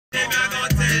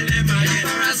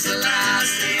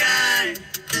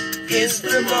It's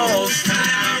the most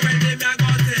high.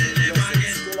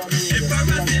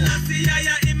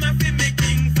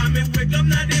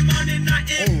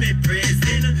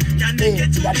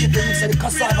 That you can say the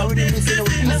cassava with him, listen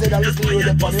to easy than listen to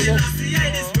the pun, you know?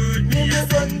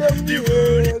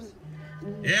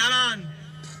 Yeah, man.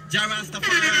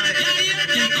 Jarastafari,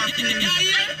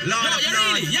 Lord of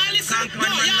Lords, conquering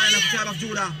man of tribe of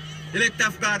Judah, elect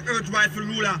of God, earth rightful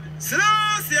ruler,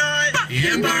 Selassie,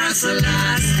 Emperor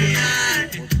Selassie,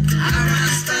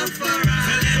 Rastafari.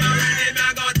 Tell them already, I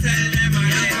go tell them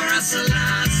again. Emperor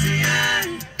Selassie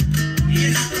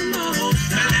is the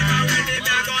most. Tell them already,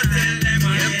 I go tell them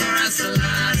again. Emperor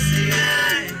Selassie,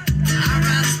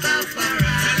 Rastafari.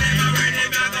 Tell them already,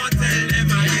 I go tell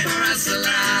them again. Emperor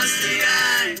Selassie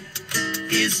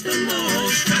is the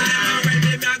most. Tell them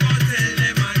already, I go tell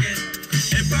them again.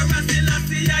 Emperor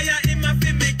Selassie, him a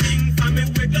fi me king. For me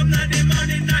wake up na the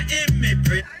morning, na him me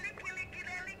pray.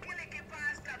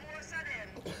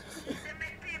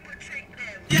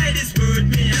 Yeah, this word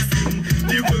me a sing.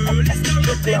 The world is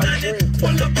corrupted and it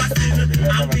full of a sin.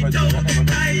 And without the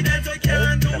guidance we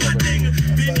can't do a thing.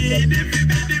 We need the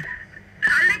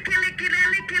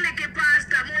licky,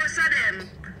 pastor, most of them.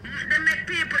 They make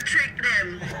people trick them.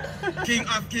 King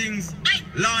of kings,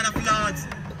 Lord of lords,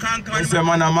 conquer. You say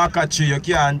man a Makachi, you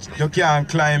can't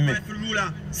climb it.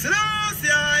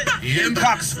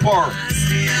 Cockspur.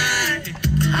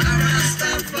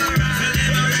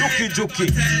 Juki.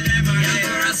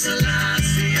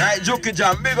 Right, Juki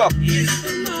Jam, big up.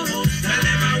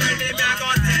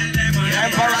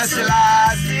 Emperor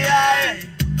Selassie.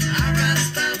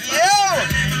 Yo!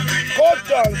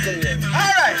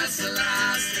 Alright.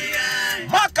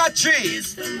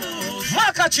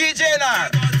 Makachi Jenner.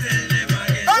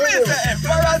 How me say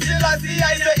Emperor Selassie, I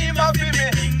say him a fi me.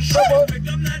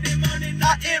 I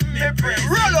him me pray.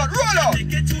 Roll out.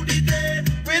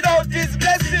 Without this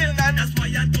blessing and that's why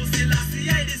I do Selassie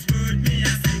this word me a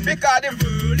sing. Because the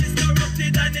world is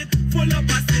corrupted and it full of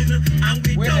a sin. And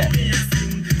without me a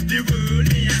sing. The world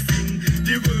me a sing.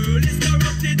 The world is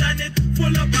corrupted and it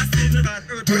full of a sin.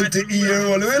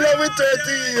 20-year-old, we love it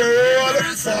 30-year-old.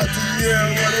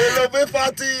 40-year-old, we love it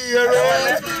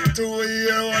 40-year-old.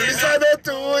 2-year-old, this is a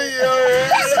 2-year-old.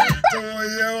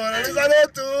 2-year-old, this is a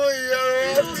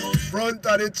 2-year-old. Front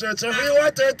of the church if you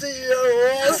want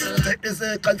 30-year-old. Take the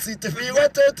second seat if you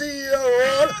want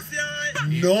 30-year-old.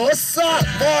 No sir,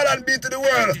 more than beat to the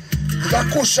world. There's a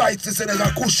Kushites, they say there's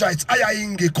a Kushites.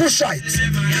 Ayaingi, Kushites.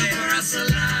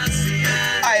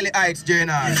 Highly heights,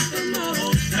 Jenner.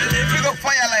 Big up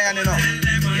Fire Lion, you know.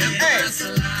 Hey.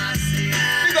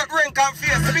 Big up Rank and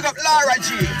Face, big up Lara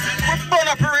G. We burn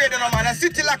up parade, you know, man. A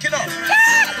city like, you know.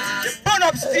 The burn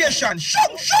up station.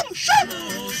 Shum.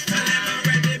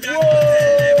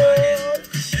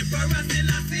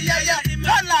 Yeah.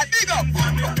 One lad, big up.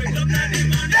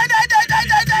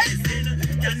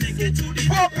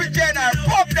 Pump it, Jenner.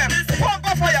 Pump them. Pump a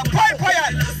fire. Pipe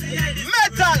fire.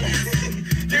 Metal.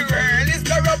 The world is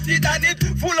corrupted and it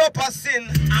full of a sin.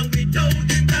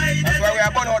 That's why we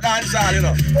are burning out dancehall, you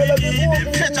know.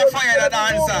 Catch a fire in the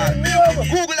dancehall.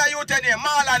 Google a youth name,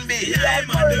 Marlon B.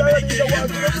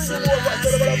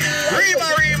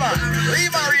 Rima.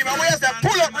 Where's that?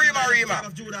 Pull up Rima.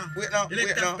 Wait now.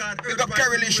 We got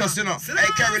Carolicious, you know. Hey,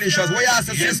 Carolicious, where you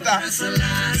say, sister?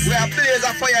 We have blaze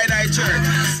of fire in our church.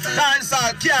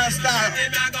 Dancehall can't stop.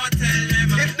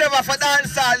 If never for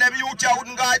dancehall, them youth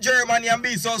wouldn't go to Germany and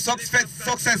be so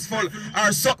successful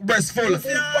or suck breastful.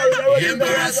 You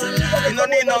don't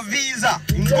need no visa.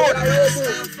 Good.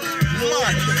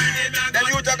 Man. Them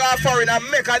youth go foreign and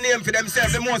make a name for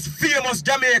themselves, the most famous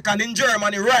Jamaican in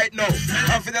Germany right now.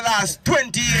 And for the last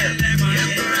 20 years.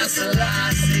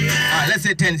 Let's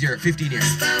say 10 years, 15 years.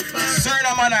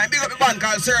 Serna big up the band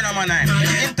called Serna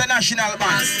International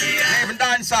band. They even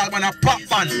dancehall band, a pop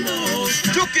band.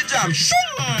 Juki Jam, shoo!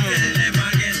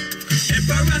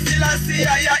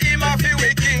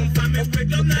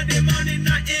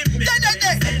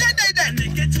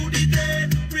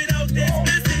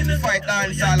 Fight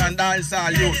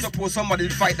dancehall youth. Suppose somebody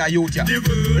fight that youth, yeah.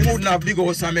 Wouldn't have big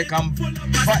house and make them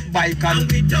fat bike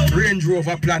and Range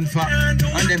Rover plan for and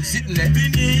them sitting there.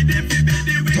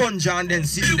 Tunja and then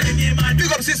sitting there.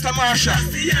 Big up Sister Marsha.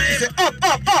 She say up.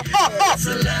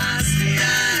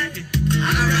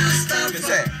 You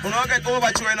say, we don't get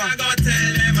over to you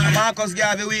now. Marcus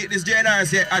gave a week this January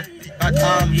say at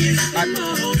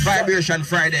Vibration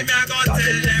Friday.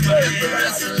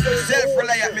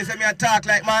 Self-reliant, me say me talk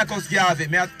like Marcus Garvey,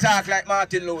 me talk like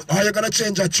Martin Luther. Are you gonna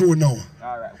change that tune now?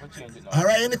 Alright, we'll change it now.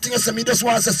 Alright, anything you say, me just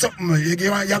want to say something. You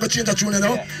gonna change that tune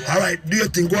now? Yeah. Alright, do your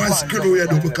thing, go and screw you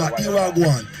do, because here I go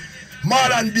on.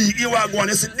 Marlon B, here I go on.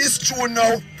 You see, this tune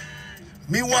now,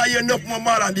 me want you enough more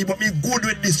Marlon B, but me good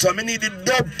with this, so me need the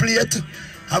dub plate.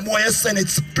 I'm going to send it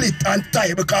split and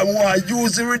tie because I want to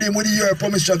use the rhythm with your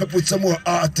permission to put some more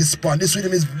artists on. This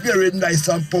rhythm is very nice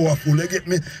and powerful. You get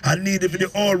me? I need it for the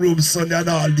all room Sunday and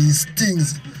all these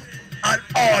things. And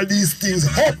all these things.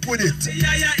 Up with it.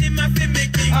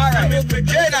 Alright.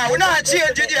 Jada, we're not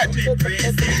changing yet. Big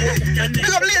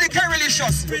up Lady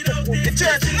Carolicious. The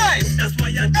church is nice.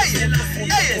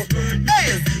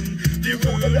 Hey. You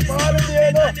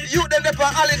them there for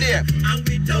holiday.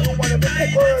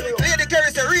 Lady Carey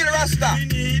is a real Rasta.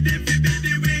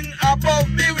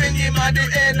 Above the wing him at the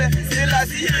end. And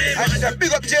she said,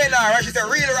 big up JNR. And she said,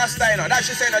 real Rasta, you know. That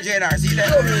she said, no JNR. See that?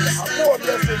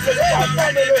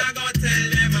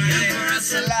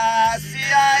 Selassie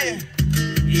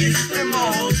is the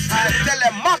most. I tell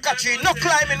them, Makachi, no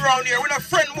climbing round here. We're not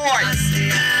friend boys.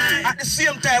 At the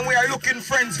same time, we are looking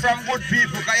friends from good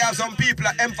people. Because you have some people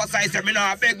that emphasize that I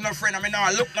don't beg no friend, I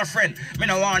don't look no friend, I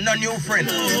don't want no new friend.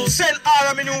 Send all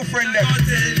of my new friends them.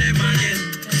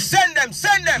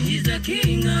 Send them. He's the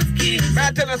king of kings.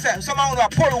 I tell you, someone who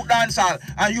pull out dancehall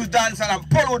and use dancehall and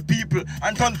pull out people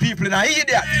and turn people in an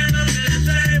idiot.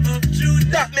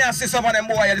 That may I say some of them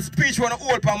boy, the speech when I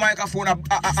hold on microphone,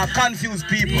 I confuse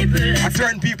people, I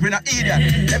turn people in an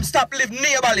idiot. Them stop live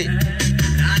neighborly.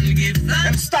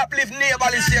 Them stop live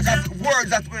neighborly sake of words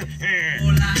that we...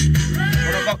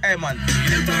 Hey man.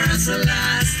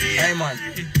 Hey man.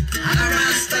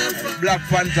 Black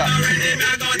Panther.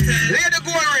 Lay the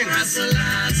gold ring.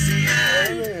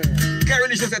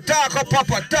 Kerry just said, talk up,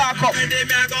 Papa, talk up. A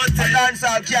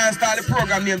dancehall can't start the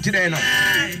program name today, you know.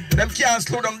 Them can't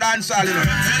slow down dancehall, you know.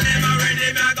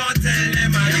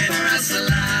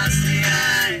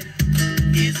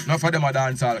 Enough of them are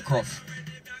dancehall cruff.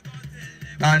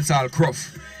 Dancehall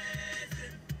cruff.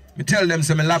 Me tell them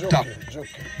say my laptop.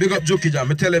 Big up Juki Jam.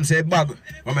 Me tell them say bag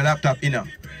on my laptop inner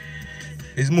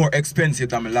is more expensive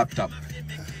than my laptop.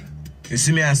 You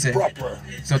see me and say? Proper.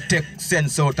 So take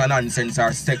sense out of nonsense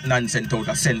or take nonsense out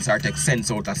of sense or take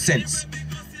sense out of sense.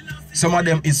 Some of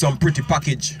them is some pretty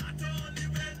package.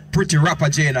 Pretty rapper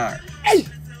JNR. Hey!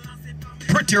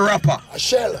 Pretty rapper. A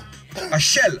shell. A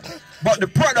shell. But the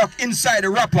product inside the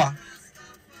rapper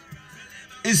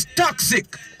is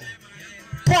toxic.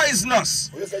 Poisonous.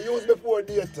 We say use before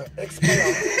data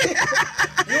expire.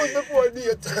 Use before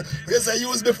data. We say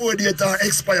use before data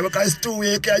expire because it's 2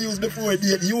 ways you can use before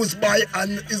date. Use by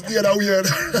and it's the other weird.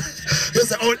 You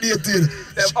say outdated.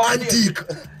 Antique.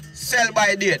 Sell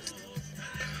by date.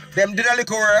 Them did a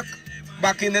little work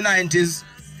back in the 90s.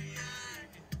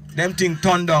 Them thing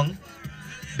turned down.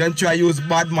 Them try use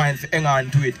bad mind to hang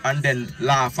on to it and then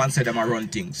laugh and say them are run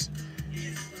things.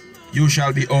 You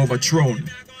shall be overthrown.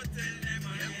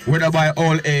 Whether by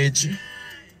old age,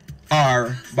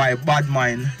 or by bad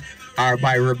mind, or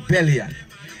by rebellion.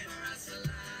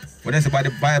 When they say by the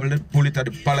Bible, the bullet or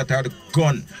the pallet or the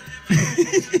gun.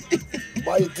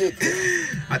 Buy it.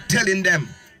 I'm telling them,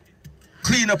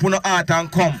 clean up on the heart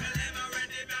and come.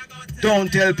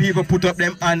 Don't tell people put up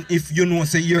them hand if you know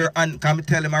say your hand. Can me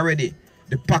tell them already,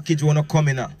 the package wanna come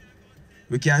in now.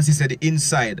 We can see say the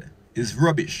inside is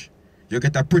rubbish. You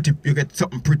get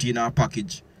something pretty in our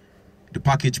package. The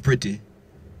package pretty,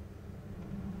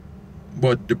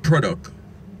 but the product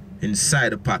inside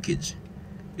the package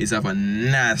is of a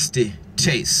nasty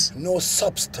taste. No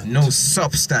substance. No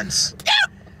substance.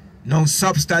 No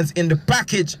substance in the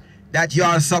package that you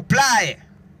all supply.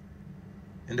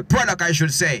 In the product, I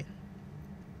should say.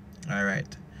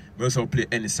 Alright. We also play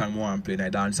any song we want to play in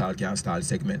a dancehall can't start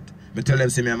segment. Me tell them,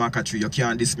 say me a Makachi, you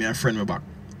can't diss me and friend me back.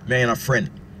 Me ain't a friend.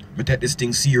 Me take this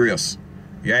thing serious.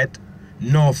 Right?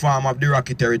 No form of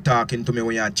derogatory talking to me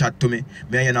when you chat to me.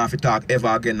 Me and you not have to talk ever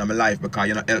again in my life because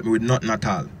you not help me with nothing at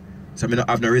all. So me not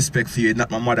have no respect for you. Not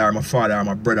my mother or my father or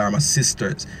my brother or my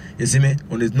sisters. You see me?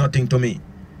 And it's nothing to me.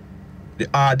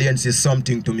 The audience is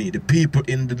something to me. The people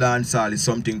in the dance hall is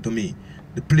something to me.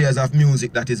 The players of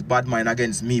music that is bad mind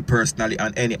against me personally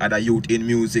and any other youth in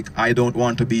music, I don't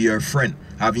want to be your friend.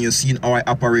 Having you seen how I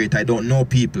operate, I don't know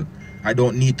people. I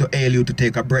don't need to hail you to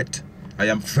take a breath. I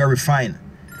am very fine.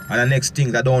 And the next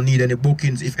thing, I don't need any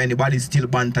bookings. If anybody's still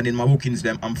banting in my bookings,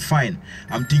 them, I'm fine.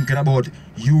 I'm thinking about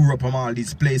Europe and all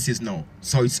these places now.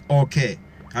 So it's okay.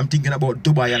 I'm thinking about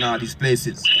Dubai and all these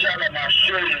places.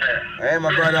 Hey,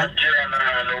 my brother.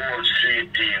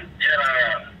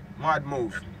 Mad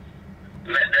move.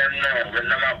 Let them know. When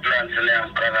them are plants in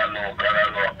them,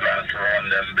 color plants around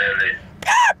them belly.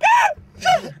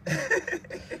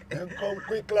 Them come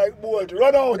quick like bolt.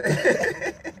 Run out.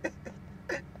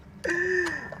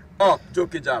 Oh,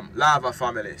 Jokey Jam, Lava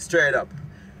family, straight up.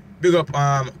 Big up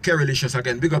Kerrylicious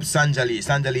again. Big up Sanjali.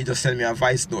 Sanjali just send me a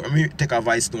voice note. Let me take a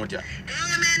voice note here.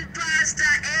 Amen, Pastor.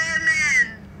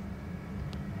 Amen.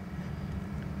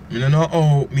 I don't know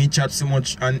how me chat so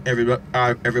much and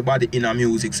everybody in our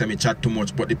music say me chat too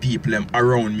much, but the people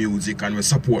around music and we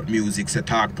support music say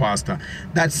talk Pastor.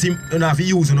 That's you don't have to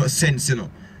use no sense, you know.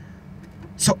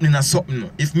 Something or something.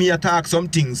 If me attack some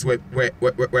things where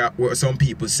some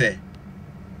people say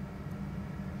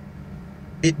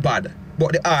it bad,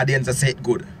 but the audience say it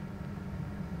good.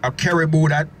 I carry about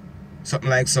that, something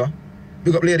like so.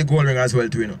 Big up Lady Goldring as well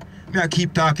too, you know. Me I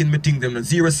keep talking, me think them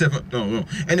 07. No.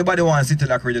 Anybody want to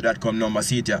citylock.radio.com number,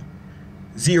 see it ya.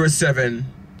 07.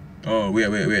 Oh,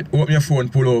 wait. Open your phone,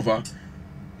 pull over.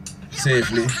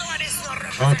 Safely.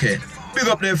 Okay. Big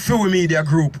up the Full Media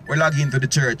group. We log into the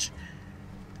church.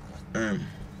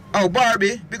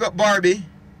 Barbie. Big up Barbie.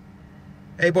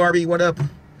 Hey Barbie, what up?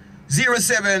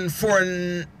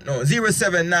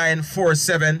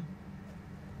 07947.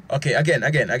 Okay,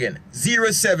 again.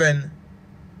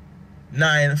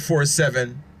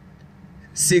 07947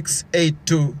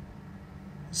 682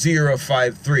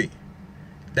 053.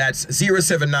 That's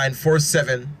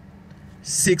 07947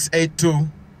 682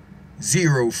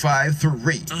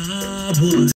 053.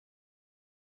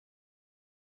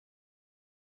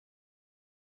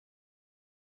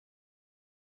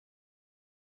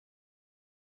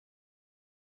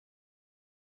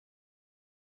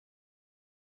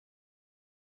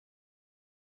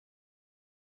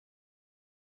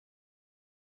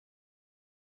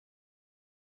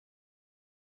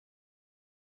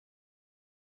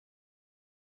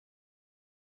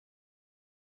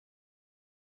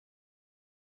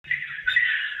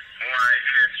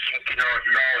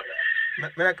 I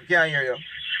can't hear you.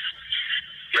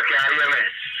 You can't hear me?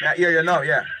 I hear you now,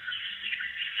 yeah.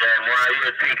 Yeah, why are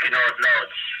you thinking out loud?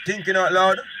 Thinking out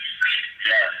loud?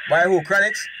 Yeah. By who,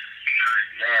 chronixx?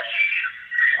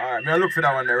 Yeah. Alright, me look for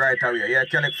that one there right away. Yeah,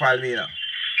 chronixx file me now.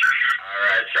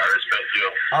 Alright, I respect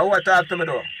you. Who what talk to me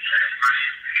though?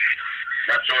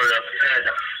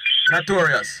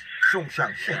 Notorious. Shung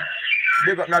shang shing.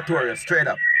 Big up Notorious, straight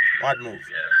up. What move?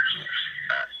 Yeah.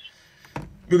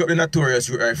 Big up the Notorious,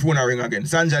 phone a ring again.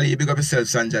 Sanjali, big up yourself,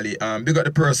 Sanjali. Big up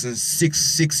the person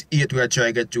 668 we are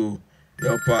trying to get to.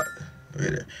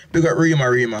 Big up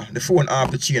Rima. The phone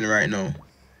off the chain right now.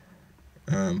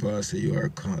 Pastor, you are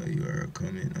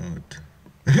coming out.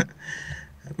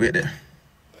 Wait there.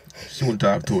 Soon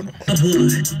talk to now.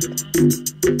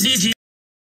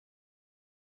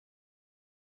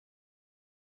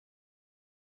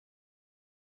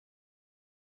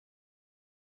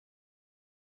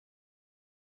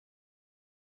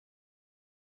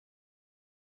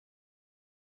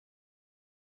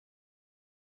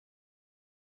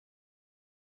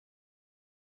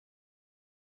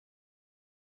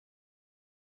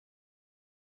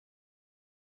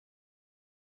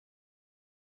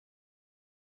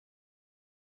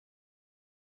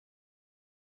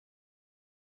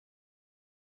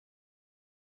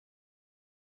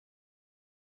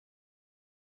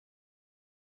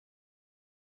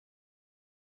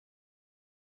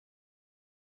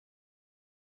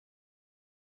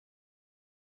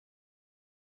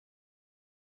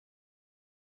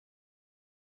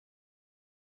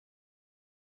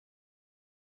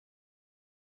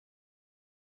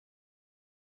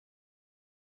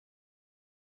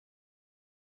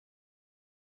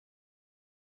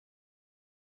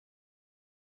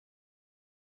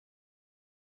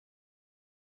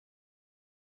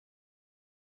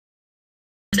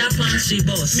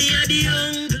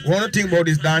 One thing about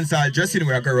this dancehall dressing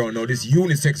we are going around now, this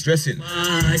unisex dressing.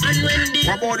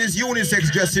 What about this unisex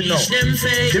dressing now?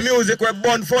 The music we're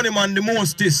born funny man, the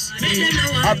most this.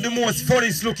 Have the most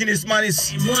funniest looking this man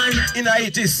is in the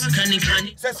 80s.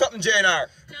 Say something, JNR.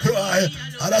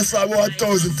 And that's like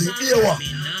 1,000 things. Here what?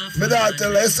 Me not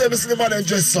tell you, I say me see the man in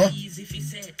dress, so.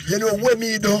 You know what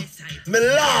me do? Me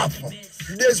laugh.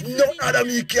 There's no other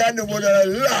me can do but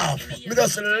laugh. Me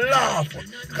just laugh.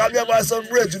 Because me have some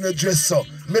bread in the dress, so.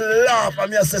 Me laugh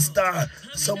and me say, star,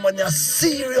 someone is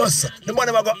serious. The man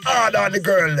go hard on the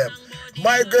girl them.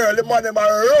 My girl, the man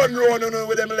run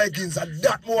with them leggings, and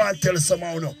that more I tell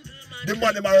somehow no. The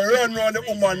man run the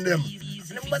woman them.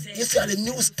 You see the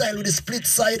new style with the split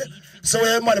side? So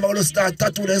the man going to start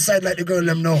tattoo the side like the girl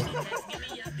them now.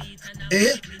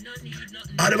 Eh?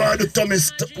 And the man do tummy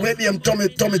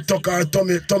tuck or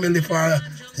tummy lift or,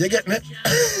 you get me?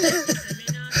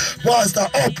 Pastar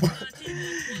up.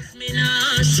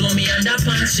 Show me under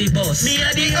fancy boss. Me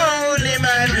are the only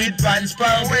man with pants for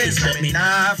waist. But me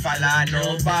nah follow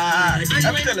nobody.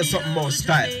 Let me tell you something about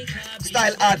style.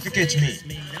 Style hard to catch me.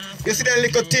 You see that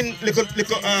little thin, little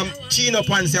chino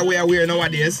pants that we are wearing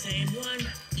nowadays?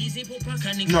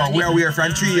 No, we are wearing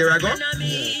from 3 years ago.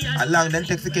 How long then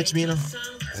take to catch me, you know?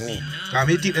 Because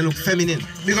me think they look feminine.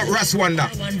 Big up Ras Wonder.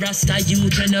 Let me tell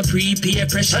you something.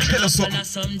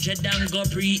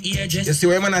 You see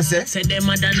what I say? Say them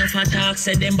mad enough attack,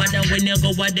 say them bad when you go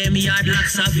with them yard like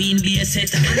Savine be a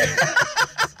set.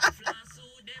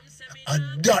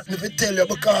 And that me tell you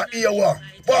because here what?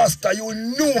 Pastar, you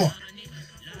know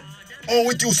how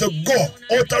it used to go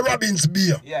out of Robbins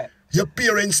Beer. Yeah. Your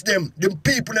parents, them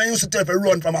people that used to tell you to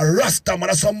run from a Rasta man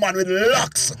or some man with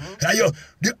locks. And you,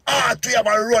 the art we have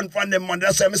a run from them man.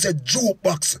 That's why I say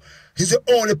jukebox is the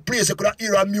only place you could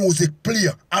hear a music play.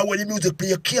 And when the music play,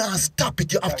 you can't stop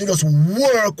it. You have to just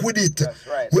work with it. That's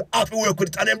right. We have to work with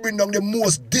it and then bring down the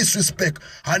most disrespect.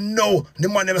 And now the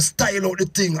man never style out the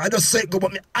thing. I just say go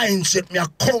but me iron shit, me a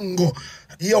Congo.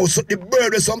 Yo, so the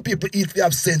bird that some people eat, they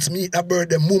have sense. Me eat that bird,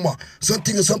 the mama. Some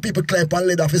things some people climb and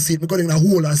leather for seat. Me go in a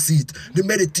hole and seat. The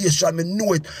meditation, me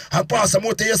know it. And Pastor,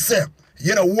 what you say?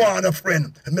 You know, want a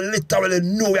friend. And me literally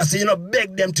know. I say, you know,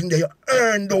 beg them things there. You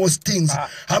earn those things.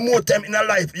 And more time in a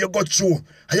life, you go through.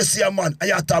 And you see a man, and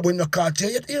you talk about no call to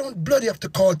you. You don't bloody have to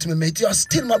call to me, mate. You're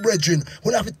still my brethren.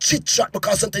 We don't have to chit-chat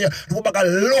because sometimes you go back and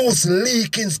loose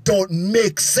leakings don't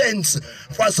make sense.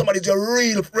 For somebody your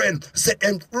real friend, set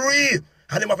them free.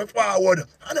 And them have to forward.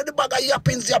 And then the bag of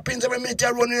yappings every minute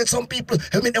you're running at some people.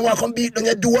 Every minute they want to come beat on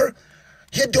your door.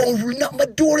 You don't knock my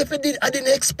door if you did. I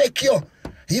didn't expect you.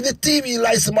 If the TV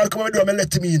license man come over the door, I'm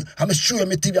let him in. I'm show you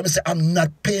my TV. I'm say I'm not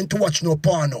paying to watch no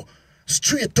porno.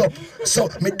 Straight up. So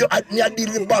me deal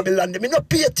with Babylon. Me not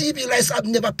pay a TV license. I've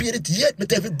never paid it yet. Me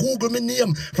tell you Google my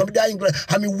name from the England.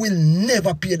 And me will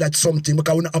never pay that something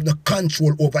because we don't have the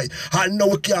control over it. And now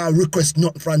we can't request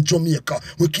nothing from Jamaica.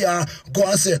 We can't go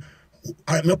and say,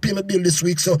 I'm not paying my bill this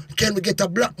week, so can we get a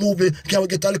black movie? Can we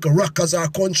get a little rockers or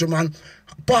countryman?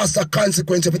 Pastar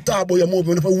Consequence, if you talk about your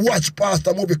movie, if you watch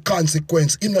Pastar movie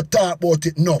Consequence, him not talk about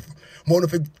it enough. But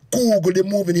if you Google the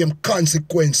movie name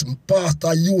Consequence,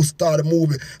 Pastar you start the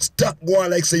movie, stop going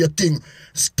like say your thing,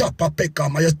 stop a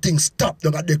Peckham, and your thing stop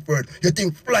down at Dickford. Your thing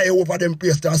fly over them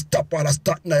places and stop all the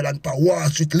Staten Island, pa Wall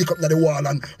Street, lick up to the wall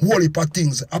and whole heap of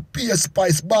things. A P.S.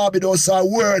 Spice, Barbie don't say a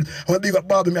word. When I big up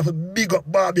Barbie, I have to big up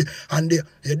Barbie. And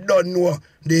you don't know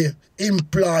the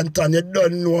implant and you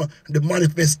don't know the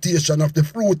manifestation of the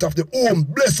fruit of the womb.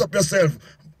 Bless up yourself.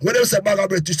 When they say bag of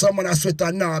bread to someone a sweat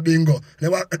and nah bingo,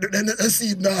 then they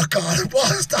see nah call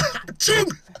Pastar. Chung!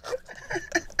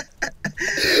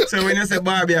 So when you say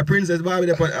Barbie, a Princess Barbie,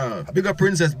 they big up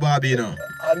Princess Barbie, you know.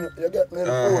 And you get me the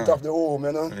fruit of the womb,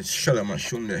 you know. Shut up, my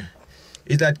shum there.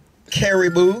 Is that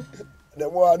Caribou? They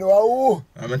want to know who?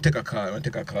 I'm going to take a call. I'm going to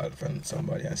take a call from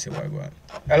somebody and see what I go on.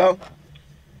 Hello?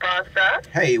 Pastor?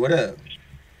 Hey, what up?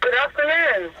 Good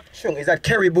afternoon. Shung, is that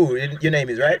Caribou? Your name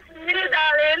is, right? You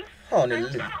darling. Oh, no.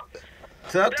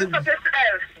 Talk to Bless me. up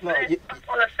yourself. No, Bless up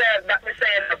on yourself. That me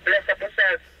saying, bless up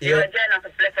yourself. Yeah. You again have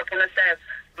to bless up on yourself.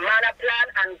 Man a plan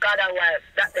and God a wife.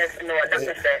 That there's no, that's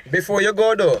what say. Before you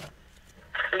go, though,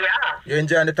 Yeah. you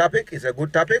enjoying the topic? It's a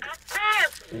good topic.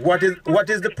 What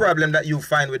is the problem that you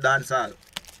find with dancehall?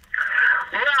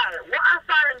 Well, what I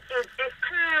find is it's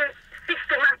too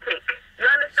systematic. You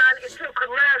understand? It's too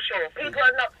commercial. People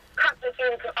are not tapping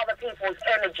into other people's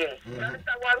energy. You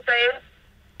understand what I'm saying?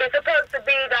 It's supposed to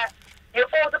be that you're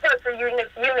all supposed to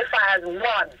unify as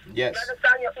one. Yes. You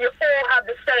understand? You all have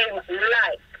the same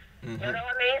light. You know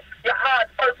what I mean? Your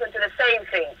heart's open to the same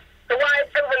thing. So why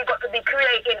has everybody got to be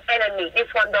creating enemy? This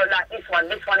one don't like this one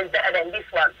is better than this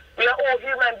one. We are all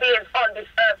human beings on this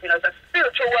earth, you know. It's a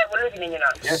spiritual world we're living in, you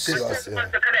know. Yes, sister. We're supposed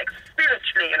to connect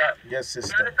spiritually, you know. Yes, You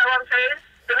sister. understand what I'm saying?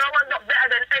 So no one's not better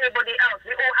than anybody else.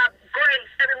 We all have grace.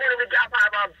 Every morning we get up out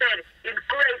of our bed. It's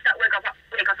grace that wake us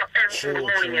up every single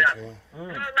morning, you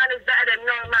know. No man is better than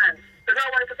no man. So no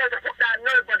one is supposed to put down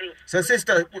nobody. So,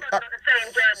 sister, We're on the same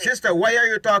journey. sister, why are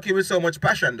you talking with so much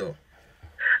passion, though?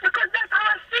 Because that's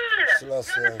how I feel. You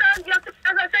understand? You have to,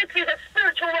 as I say to you, the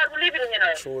spiritual world we're living in, you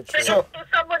know. True. So- if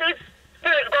somebody's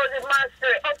spirit goes in my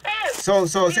spirit, of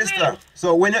course. So, You sister, mean?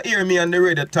 so when you hear me on the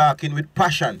radio talking with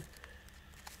passion,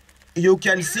 you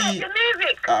can It's not see. the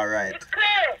music. All right. It's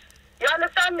clear. You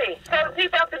understand me? So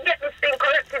people have to get this thing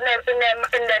correct in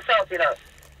their self, you know.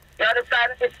 You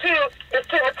understand? It's too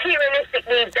materialistic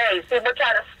these days. People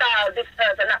trying to style this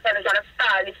person, that person trying to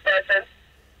style this person.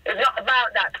 It's not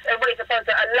about that. Everybody's supposed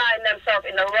to align themselves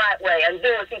in the right way and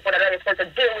deal with people that they're supposed to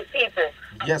deal with people.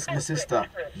 Yes, my sister.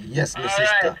 Yes, my All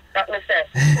sister. right, that me say.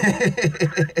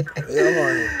 Yeah,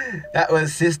 man. That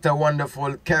was Sister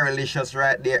Wonderful, Carolicious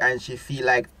right there, and she feel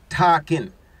like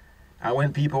talking. And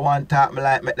when people want to talk, me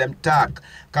like make them talk.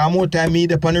 Cause more time me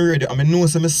up on the radio, I know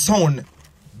some sound,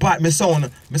 but me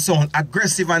sound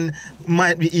aggressive and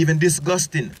might be even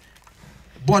disgusting.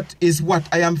 But it's what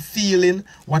I am feeling,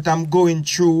 what I'm going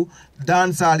through.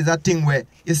 Dancehall is a thing where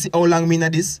you see how long me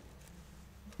in this.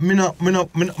 Me no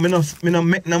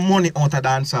make no money out of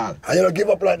dancehall. And you don't give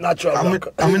up like natural black.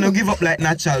 I no give up like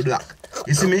natural black.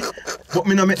 You see me? But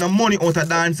me no make no money out of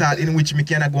dancehall in which me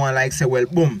can go and like say, well,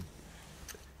 boom.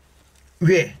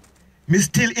 Where? Me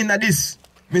still in this.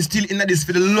 Me still in this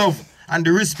for the love and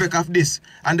the respect of this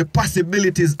and the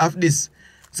possibilities of this.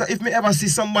 So if me ever see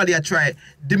somebody I try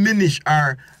diminish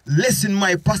or lessen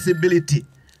my possibility,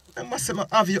 I must say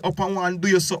I have you up and want to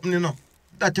do you something, you know.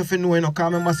 That you know, you know,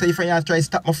 because I must say if I try to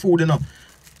stop my food, you know,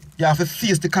 you have to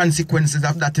face the consequences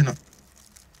of that, you know.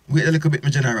 Wait a little bit, my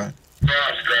general. Pastor,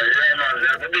 yeah, man,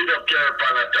 there's a bit of care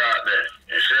upon the talk there.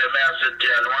 You say, man, I said,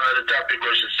 yeah, one of the topics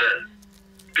was you said,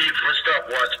 people stop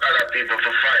watch other people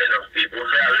for fight of people who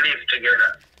can live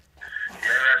together.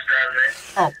 You understand me?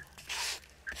 Oh.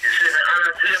 You see, I'm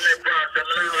not saying me, Pastor, I'm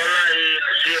not going to lie in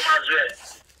the same as well.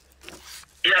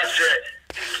 Yeah, say,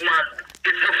 this man,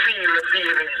 it's to feel the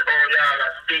feelings of y'all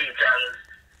are speech and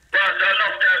Pastor,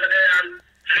 enough time there and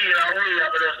feel a way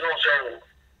of us know so.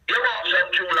 You want some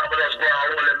tune of us go and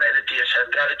hold the meditation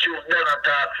because the tune done a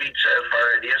talk for itself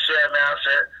already. You see me, I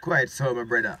say? Quite so, my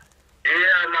brother.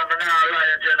 Yeah, man, I'm not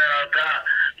lying, General, because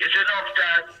it's enough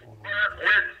time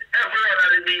with every one of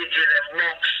the DJ them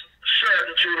monks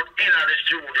certain truth in the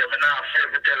studio, I'm not afraid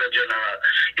to tell a General.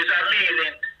 It's a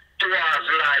meaning towards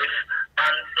life,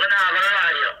 and I'm not going to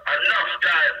lie, enough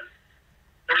time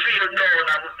to feel down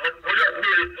and we don't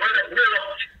build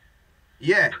up.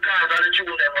 Yeah. Because of the tune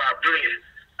them are playing,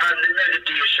 and the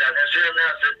meditation, and see me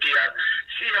as a tea, and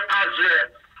see them as well.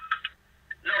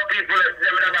 No people, they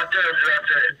never tell me that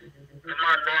the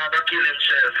man don't want to kill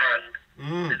himself, and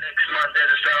the next man they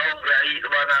just are hungry and eat the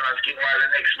banana skin while the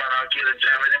next man will kill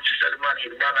himself. And then she said the man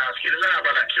eat the banana skin, he's not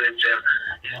about to kill himself.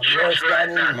 It's just like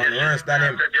that. Man, worse than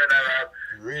him.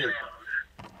 Real. Real.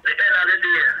 The end of the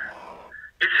day,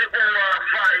 it's if we want to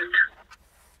fight,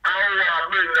 and we want to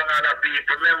bring down other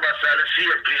people, members of the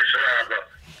same place rather.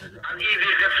 And even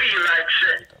if you feel like,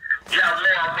 say, you have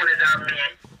more money than me,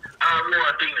 and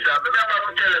more things than me. Remember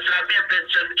to tell us, I made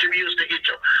pension which we used to eat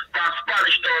you. From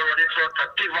Spanish Town in front of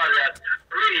Tivoli and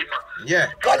Ream.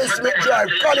 Yeah. Collie Smith Drive,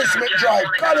 Collie Smith Drive,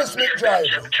 Collie Smith Drive.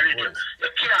 You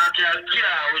can't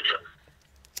with you.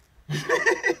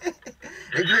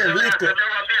 It's real, lift it.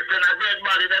 Never met a dead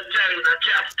body that carrying a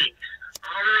chapstick.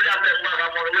 I would have them back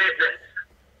up on the way there.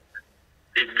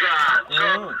 It's gone.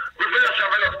 So, we just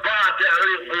have enough party and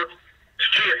live good.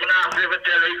 Straight, and I have to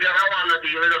tell you, if you don't want to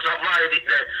deal, we just avoid it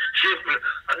there. Simple.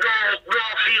 Don't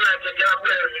feel like you can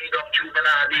blame me, don't you, when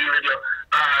I deal with you.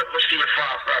 We stay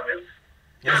far from you.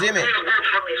 You see me? Feel good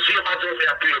for me, same as if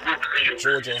I feel good for you.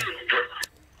 Jojo. Simple.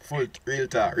 Full, real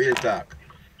talk, real talk.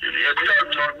 You're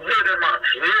done, man. Do the match.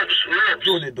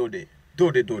 Ropes.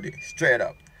 Do the. Straight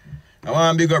up. I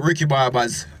want to big up Ricky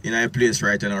Barbers in a place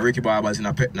right now. Ricky Barbers in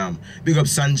a Petnam. Big up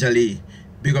Sanjali.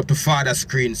 Big up to Father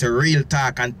Screen. It's a real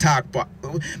talk and talk. But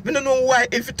I don't know why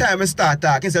every time I start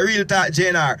talking, it's a real talk,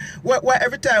 JNR. Why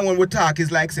every time when we talk,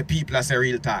 it's like say people are say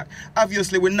real talk.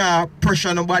 Obviously, we not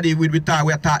pressure nobody with we talk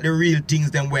the real things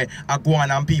them where I go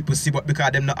on and people see, but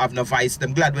because them not have no voice,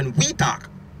 them glad when we talk.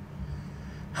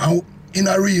 How in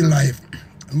a real life,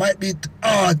 it might be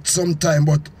hard sometimes,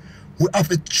 but we have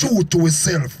to true to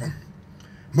ourselves.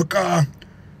 Because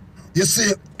you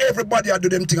see, everybody do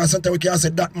them things, and sometimes we can say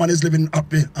that man is living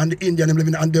happy, and the Indian is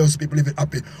living, and those people living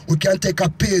happy. We can take a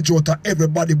page out of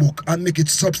everybody book and make it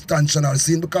substantial,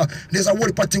 see? Because there's a whole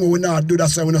thing we not do,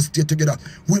 that's why we not stay together.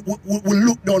 We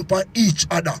look down upon each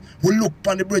other. We look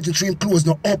upon the bridge and train clothes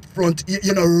now up front,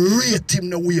 you know, rate him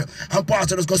the way. And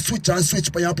Pastor just go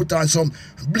switch by and put on some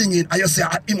bling in, and you say,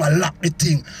 him a lock the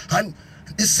thing. And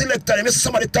the selector, them,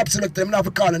 some of the top selector, them not have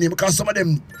to call on him because some of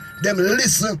them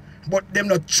listen, but them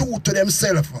not true to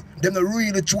themselves. Them not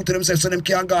really true to themselves, so them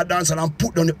can't go dance and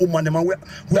put down the woman them. And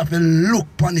we have to look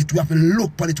upon it. We have to look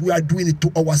upon it. We are doing it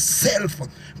to ourselves.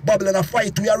 Babylon a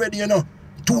fight, we already, you know,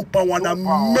 2-1 a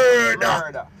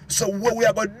murder. So what we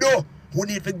are going to do, we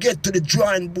need to get to the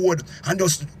drawing board and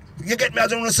just, you get me,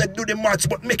 as I said, do the match,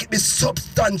 but make it be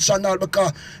substantial now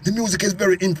because the music is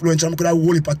very influential. I'm going to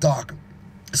hold it for talk.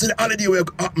 So the holiday will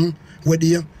happen, we're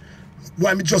there.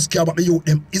 why me just care about me youth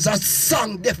them. It's a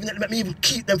song definitely make me even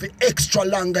keep them for extra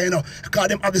longer, you know. Because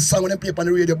them have the song when them play on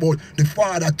the radio about the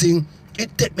father thing.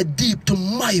 It take me deep to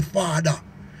my father.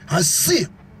 And see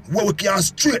where we can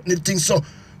straighten the thing. So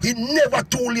it never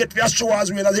too late for us show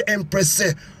as well as the Empress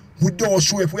say. We don't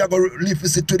show if we are going to live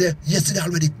with it today. Yesterday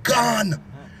already gone.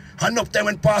 Enough time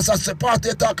when Pastar say,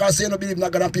 Pastar talk and say, no believe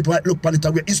not God and people like look on it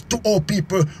away. It's to all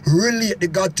people relate the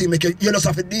God thing. Make you just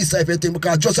have to decide everything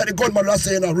because just like the gunman was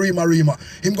saying, Rima.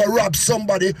 Him go rob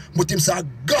somebody, but him say,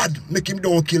 God make him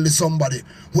don't kill somebody.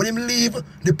 When him leave,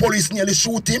 the police nearly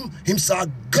shoot him. Him say,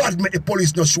 God make the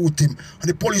police not shoot him. And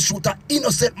the police shoot an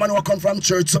innocent man who come from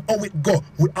church. So how it go?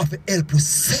 We have to help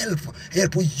yourself,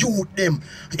 help youth them.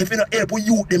 If you don't help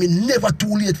youth them, it's never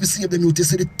too late to save them youth. You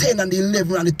see the 10 and the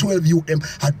 11 and the 12 youth them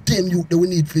are them youth that we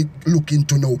need to look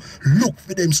into now. Look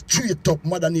for them straight up,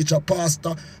 Mother Nature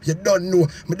Pastar. You don't know.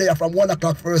 Me there from 1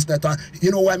 o'clock first night. And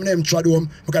you know why my name tried home?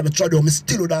 Because I tried home, I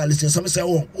still don't listen. So I say,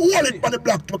 oh, hold it on the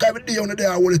block. Because every day on the day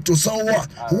I hold it too. So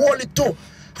what? Hold it too.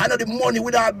 I know the money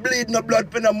without bleeding no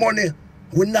blood for no money.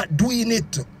 We're not doing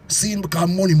it. Seeing because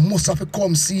money must have to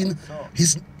come seeing.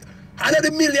 I know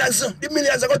the millions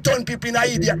are going to turn people in an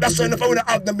idiot. That's why if I want to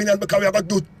have the millions because we are going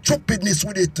to do stupidness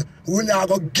with it. We're not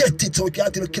going to get it so we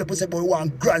can't even kill people say, but we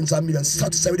want grands and millions.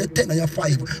 Satisfied with the 10 and your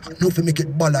 5. And if we make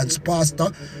it balance,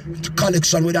 Pastar,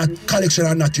 collection without collection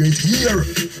or not, you're here.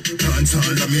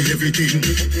 Dancehall of me everything.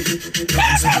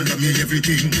 Dancehall of me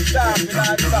everything.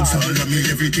 Dancehall of me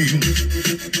everything.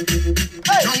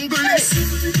 Jungle is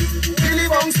Billy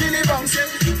Bounce,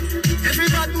 every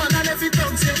bad man and every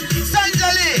dog say.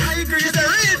 Sanjali, it's a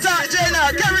real talk,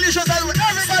 Jenna. Carolicious,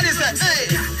 everybody say,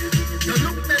 hey.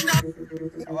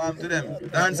 I want to them.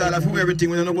 Dancehall of everything.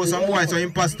 We don't go some boy, some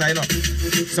imposter, you know.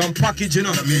 Some package, you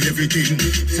know.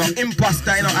 Some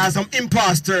imposter, you know. And some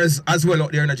imposters as well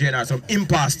out there in the Jenna. Some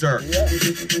imposter.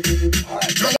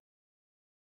 Yeah.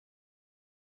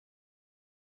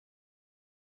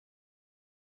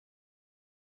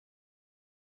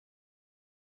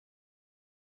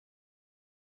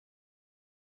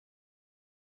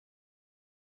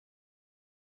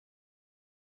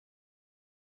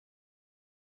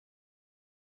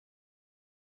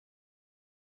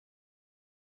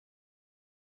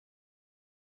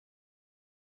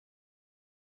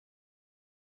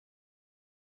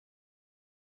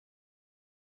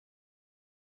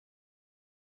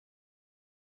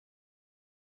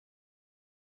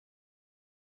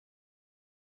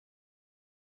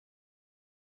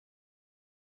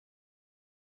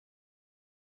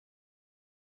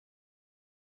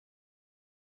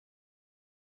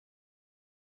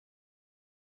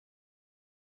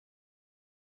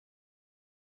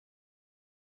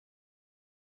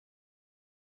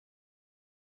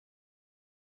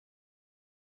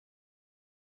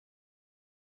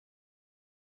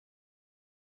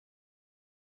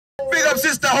 Big up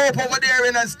Sister Hope over there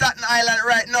in Staten Island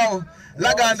right now.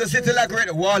 Log on to City Lock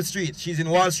right Wall Street. She's in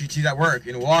Wall Street. She's at work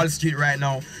in Wall Street right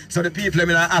now. So the people in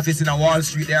the office in Wall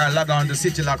Street, they are log on to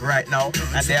City Lock right now.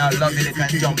 And they are loving it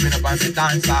and jumping up and say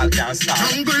dancehall can't stop.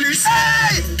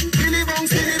 Hey! Billy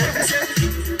Bounce,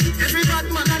 every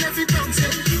bad man and every dog say.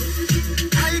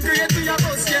 I agree to your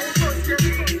boss, yeah.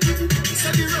 So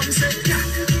the rum say, yeah.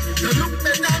 You look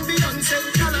better than Beyonce.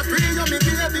 Y'all are pretty, you make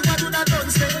me everyone do that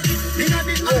dance, say. You got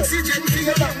the oxygen for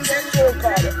your lungs, say.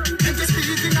 And you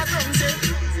speak in a tongue, say.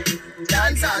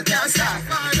 Dancehall can't stop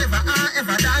forever and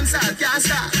ever. Dancehall can't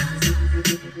stop.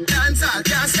 Dancehall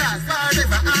can't stop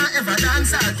forever and ever.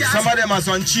 Dancehall can't stop. Some of them are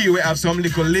some tree, we have some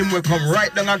little limb we come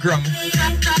right down a ground.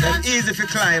 They're easy to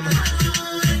climb.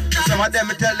 Some of them,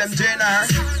 I tell them, JNR,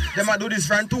 them a do this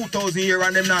from 2,000 years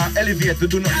and them now elevate to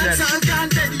do nothing else.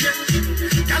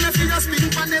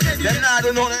 Them now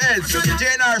do nothing else. So the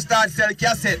JNR start sell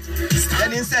cassette,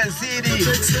 then he sell CD,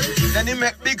 then he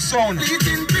make big sound.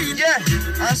 Yeah,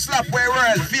 and slap where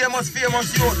world, famous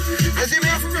youth. You see me?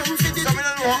 Some of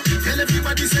them know.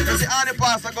 You see Horny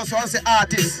Pastar goes on say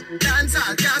artist.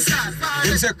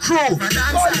 Him say crew.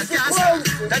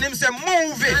 Then him say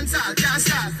movie.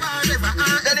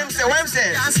 Then him say what him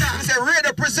say? Him say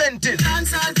radio presenting. Him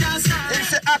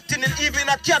say acting and even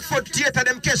a Catfoot theater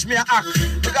them catch me a act.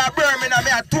 Because Birmingham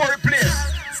me a Tory place.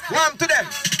 Warm to them.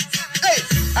 Hey,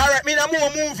 alright, me no more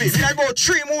movie. Me I go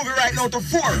 3 movies right now to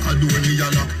 4. I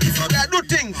do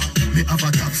things. Me have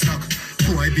a top stock.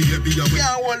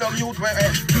 Yeah, hold on, youth.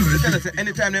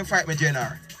 Anytime they fight me,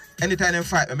 JNR. Anytime they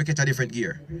fight, I catch a different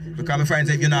gear. Because my friends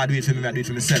say, if you're not doing it for me, I do it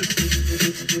for myself.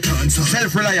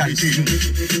 Self-reliance.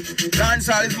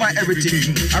 Dancehall is my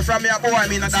everything. And from me a boy, I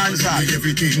mean a dancehall.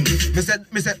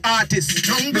 Me say artist.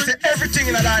 Me say everything. thing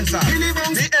in a dancer.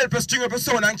 They help us string up a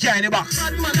sound and carry in the box.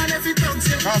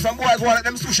 Now some boys want let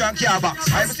them sushi and carry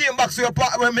box. I'm seeing box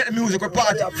with music with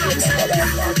party.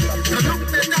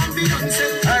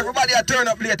 Everybody a turn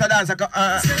up later dance and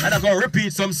I go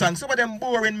repeat some songs. Some of them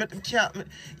boring.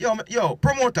 Yo,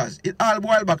 promoters, it all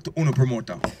boil back to Uno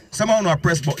promoter. Some of them are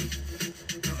press button.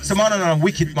 Some of them are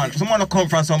wicked man. Some of them come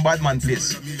from some bad man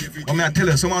place. But me I tell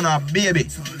you, some of them are baby.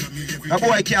 A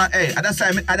boy can't, hey, at that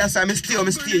time I stay.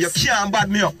 You can't bad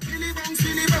me up.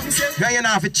 You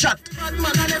have to chat.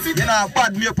 You know,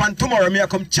 bad me up and tomorrow me I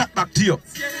come chat back to you.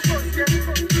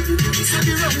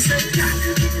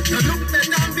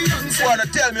 Boy wanna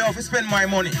tell me how to spend my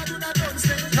money.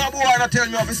 No boy wanna tell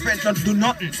me how to spend, not do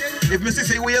nothing. If me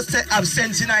say we just have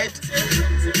sense tonight,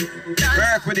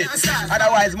 work with it.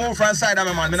 Otherwise move from side of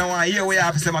me man. I don't want to hear what you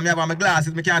have to say, man. I have my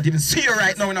glasses, I can't even see you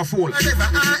right now in a fool.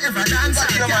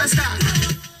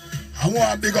 I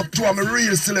want to big up two of my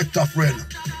real selector friend.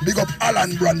 Big up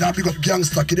Alan Brand and big up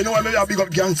Gangsta Kid. You know why I big up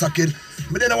Gangsta Kid?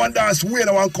 But then I want to dance way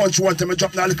in one country one time I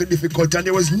dropped a little difficult and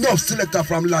there was no selector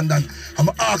from London. I'm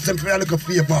going to ask them for a little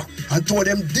favor and told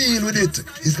them deal with it.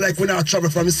 It's like when I travel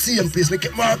from the same place. I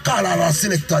keep my call our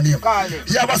selector name.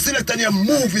 You have a selector name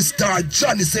Movie Star.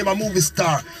 Johnny say my Movie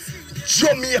Star.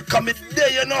 Jamaica, me there,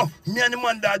 you know. Me and the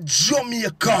man that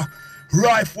Jamaica.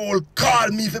 Rifle call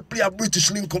me if you play a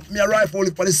British link up. Me a rifle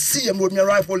for the same road. Me a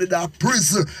rifle in that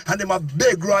prison. And them a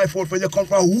big rifle for you come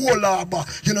from whole harbor.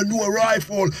 You know a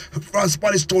rifle from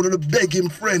Spanish Town and beg him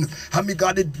friend. And me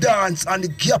got the dance and the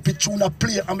gappy tune a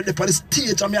play. And me there on the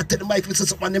stage and me a take the mic and say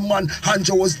something and the man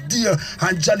Hanjo was there.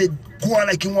 And Johnny go on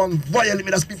like he want violate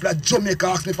me. That's people at Jamaica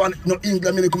ask me for no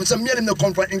England. Me come say me and him no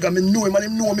come from England. Me know him and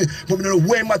him know me. But me know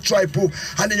where my tribe po.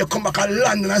 And then you come back and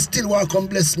land and still want to come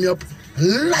bless me up.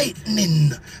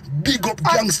 Lightning, big up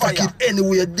Gangsta Kid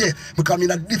anywhere there. Because I'm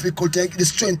in a difficulty, the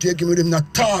strength you give me them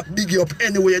not talk, big up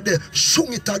anywhere there.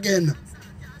 Shung it again.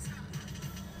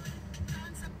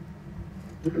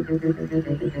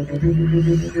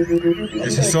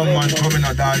 This is someone coming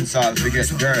a dancehall to get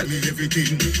girls.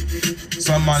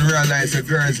 Some man realize the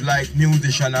girls like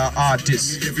musician or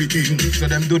artists. So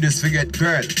them do this to get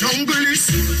girls. We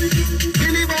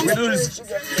do this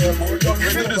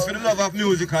for the love of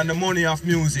music and the money of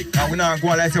music. And we not go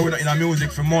like say we're not in a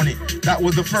music for money. That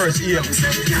was the first aim.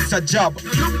 It's a job.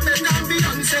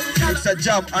 It's a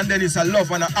job and then it's a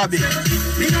love and a hobby.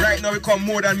 Right now we come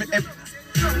more than me.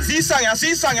 See song ya.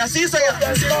 Sometimes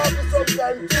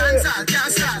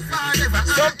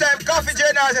coffee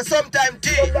journals, sometimes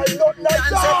tea.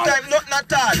 Sometimes nothing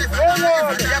at all.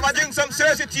 You ever drink some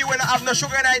Cersei tea when I have no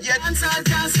sugar in it yet? And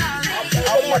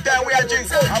more time we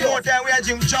are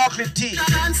drink chocolate tea.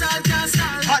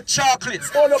 Hot chocolate.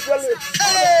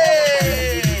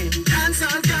 Hey!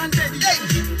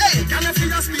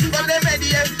 From them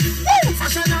here. Woo!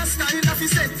 Fashion and style of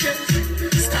his set,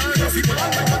 star of it,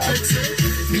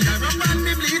 me a rub and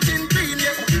me bleaching green,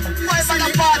 why is that a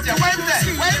party? Where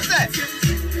is that?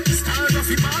 Star of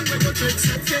it, man, where you check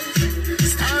set,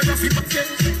 star of it,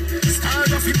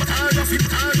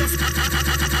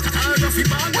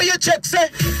 where you check say?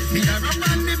 Me a rub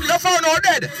and me bleaching. No phone or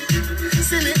dead?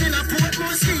 See me in a port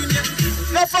more scene,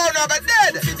 no phone or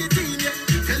dead?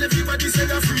 Tell everybody say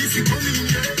you're free if you come in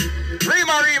here.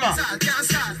 Rima.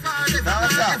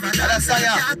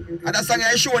 That song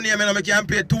I show name and I can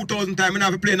play 2,000 times and I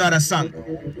have to play another song.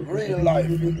 Real life.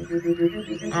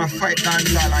 I fight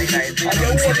dancehall like that.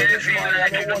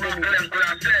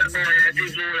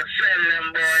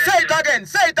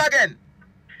 Say it again.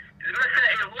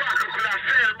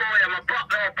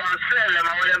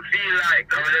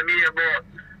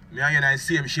 Me and I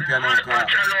see him ship you now.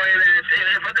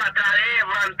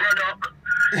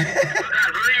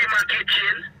 Rima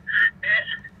kitchen.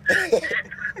 I'm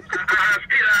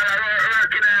still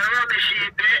working on rubbish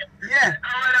heap. Yeah. I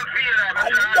want to feel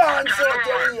like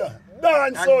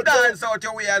Dance out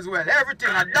your way as well. Everything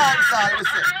a dance all you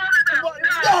say.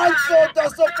 Dance out a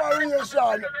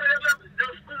separation.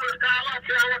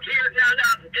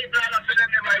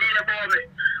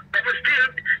 But still,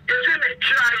 you see me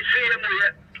try same way.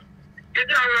 It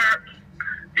don't work.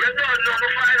 You don't know me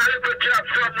find a little job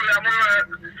somewhere, work.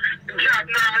 Job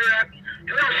now work.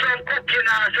 You know some cooking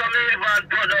or some even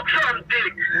product,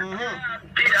 something.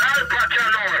 The Al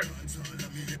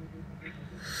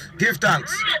Give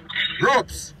thanks.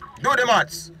 Ropes. Do the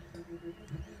maths.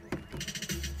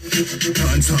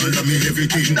 Dancehall me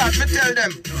everything. That me tell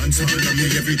them. Dancehall me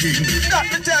everything. That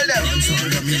me tell them. Dancehall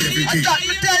me everything. That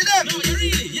me tell them.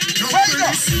 Where you go?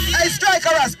 Hey,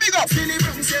 Striker us, big up.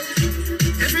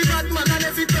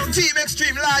 Team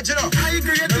Extreme large, you know. I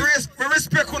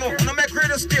respect you know. I make real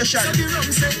radio station.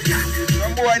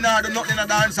 Some boy now do nothing in a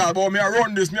dancehall, but me I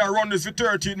run this for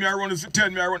 13, me I run this for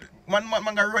 10, me I run. Man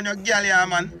gonna run your girl here,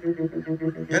 man.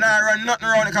 You know, run nothing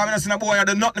around the community, and a boy, I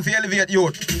do nothing for elevate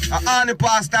youth. Horny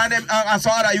Pastar and them and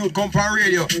some other youth come from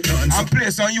radio and play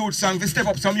some youth song to step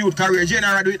up some youth career.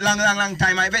 General do it long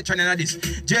time. I veteran in this.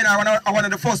 General, one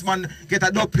of the first man get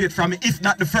a dub plate from me, if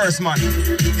not the first man.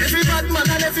 Every bad man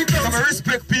and every dog. So I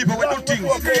respect people with do things.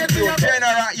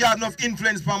 General, you have enough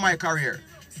influence for my career.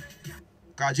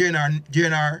 Cause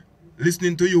General,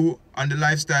 listening to you and the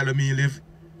lifestyle of me live,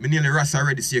 me nearly rust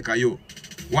already sake of you.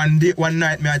 One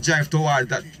night me I drive toward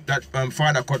that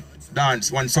father cut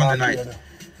dance one Sunday night.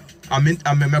 I make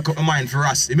up my mind for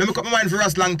us. I make up my mind for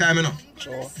us long time, you know.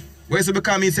 Sure. Where so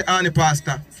become me say Horny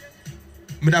Pastar,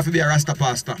 me have to be a Rasta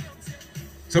pastor.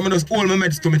 So I just hold my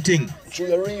meds to my thing. So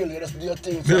you really just do your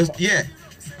thing. Yeah.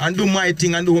 And do my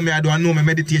thing and do what I do and know my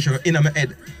meditation in my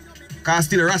head. Cause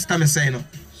still Rasta me say, you know.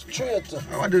 Straight.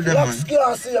 What do them, man?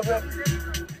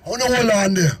 Oh no, hold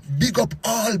on there. Big up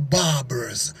all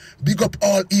barbers. Big up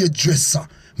all hairdresser.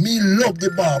 Me love the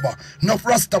barber. Enough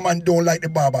Rasta man don't like the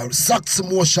barber. Sax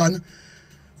motion.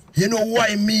 You know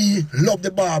why me love the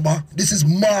barber? This is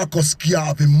Marcus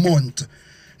Garvey month.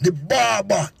 The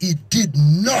barber, he did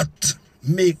not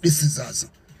make the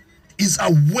scissors. It's a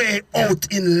way out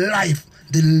in life.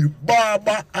 The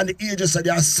barber and the hairdresser, they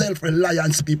are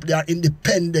self-reliant people. They are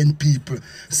independent people.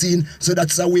 See? So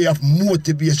that's a way of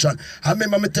motivation. I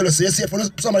remember me tell you, so you see, if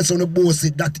somebody say on the bossy,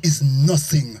 that is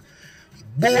nothing.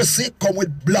 Bossy come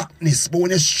with blackness, but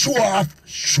when you show off,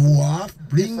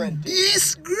 bring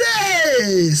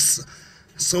disgrace.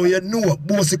 So you know,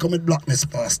 bossy come with blackness,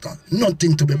 Pastor.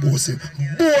 Nothing to be bossy.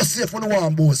 Bossy if you don't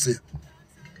want bossy.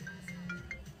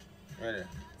 Ready?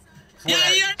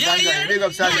 Yeah. Big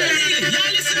up Sanjay.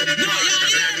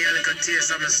 Yeah, can taste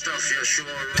some stuff, you sure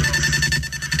love.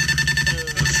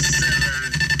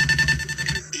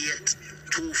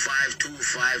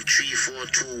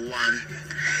 7-8-2525-3421.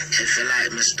 If you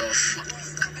like my stuff.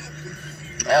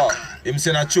 Oh, him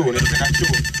send a tune,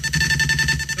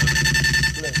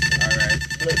 Alright.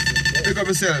 Pick up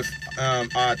yourself,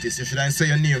 artist. You shouldn't say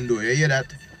your name though, you hear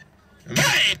that?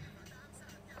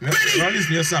 I'll listen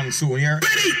to your song soon, yeah?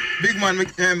 Big man,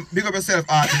 big up yourself,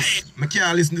 artist. I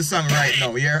can't listen to the song right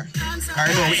now, yeah? Because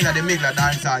I know we're in the middle of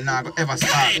dancehall now, ever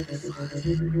start.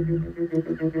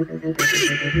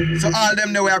 So all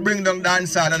them there where I bring down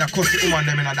dancehall and I cuss the woman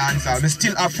them in a dancehall, I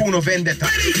still have phone of vendetta.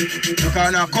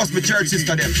 Because I cuss my church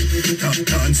sister them. You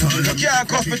can't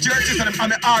cuss my church sister them,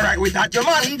 I'm alright with that, you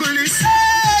man.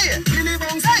 Hey!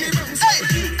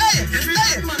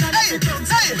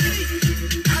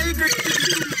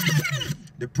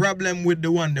 The problem with the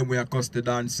one them we are cuss the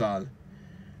dancehall,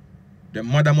 the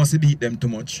mother must beat them too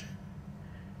much.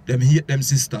 Them hate them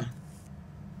sister.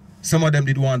 Some of them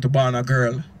did want to born a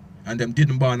girl, and them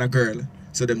didn't born a girl,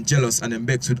 so them jealous and them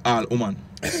vex with all woman.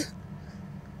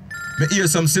 Me hear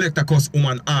some selector cuss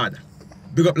woman hard.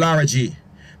 Big up Lara G.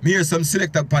 Me hear some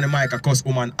selector upon the mic a cuss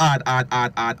woman hard.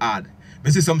 Me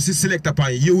see some select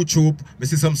upon YouTube, me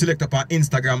see some select upon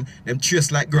Instagram, them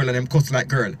trace like girl and them cuss like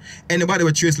girl. Anybody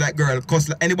will trace like girl, cuss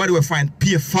like, anybody will find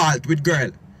pay fault with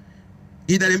girl.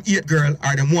 Either them hate girl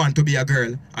or them want to be a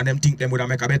girl and them think them would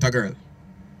make a better girl.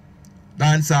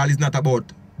 Dancehall is not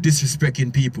about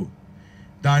disrespecting people.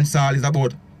 Dancehall is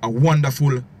about a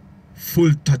wonderful, full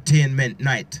entertainment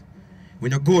night.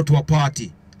 When you go to a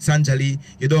party, Sanjali,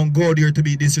 you don't go there to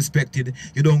be disrespected,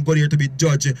 you don't go there to be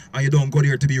judged, and you don't go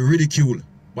there to be ridiculed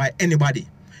by anybody.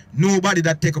 Nobody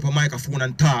that take up a microphone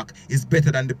and talk is better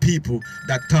than the people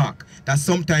that talk. That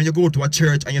sometimes you go to a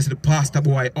church and you see the pastor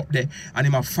boy up there and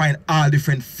he might find all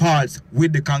different faults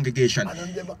with the congregation.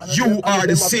 You are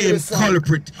the same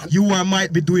culprit. You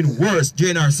might be doing worse.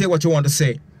 JNR, say what you want to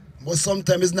say. But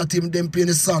sometimes it's not even them playing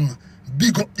the song.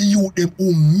 Big up the youth them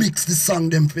who mix the song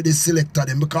them for the selector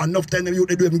them, because enough time them youth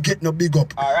they don't even get no big up.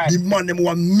 The man them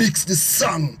who mix the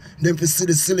song them for see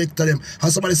the selector them,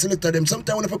 and somebody selector them.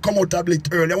 Sometimes when they come out a bit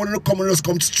early, I want to come and just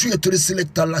come straight to the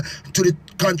selector, to the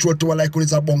control tower like when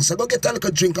it's a bounce. So go get a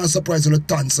little drink and surprise on the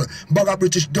dance. Bag of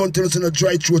British don't tell us in a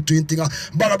dry throat to anything.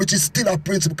 Bag of British still a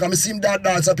principle, because I see him that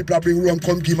dance and people bring rum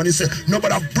come give him and he say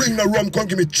nobody bring no rum come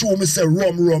give me true. Me say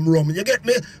rum. You get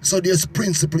me? So there's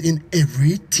principle in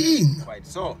everything. Quite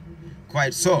so.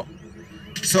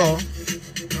 So,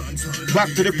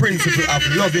 back to the principle of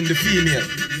loving the female.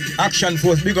 Action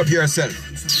Force, big up yourself.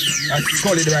 And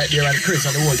Scully right there and Chris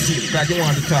and the whole team. Like you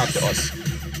want to talk to us.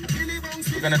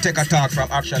 We're going to take a talk from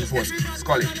Action Force.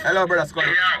 Scully. Hello, brother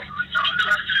Scully.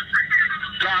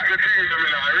 Talk to team,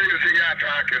 I really think you're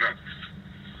talking.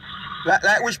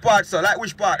 Like which part, sir? Like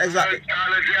which part, exactly?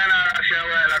 All the general say,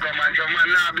 well, I go, man, some man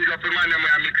I big up the man them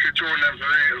and mix it through them for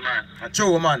real, man.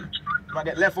 True, man. I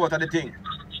get left out of the thing.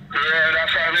 Yeah,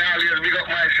 that's why I always big up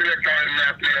my selector when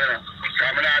I play.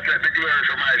 I'm not take the glory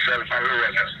for myself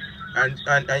and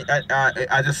And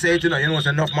I just say it, you know it's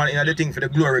enough man in the thing for the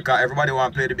glory, because everybody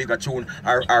want to play the bigger tune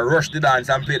or rush the dance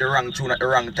and play the wrong tune at the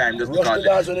wrong time just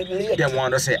because they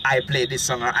want to say, I play this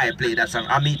song or I play that song.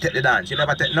 I me take the dance. You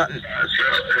never take nothing.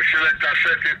 Selector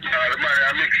set it, man. The man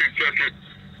I mix it, set it.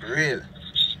 Real.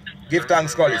 Give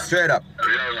thanks, Scully, straight up.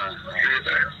 Yeah, man.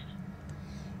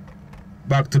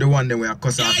 Back to the one that we are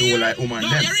cussing out the whole like woman. No,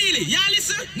 Them. you really? Yeah,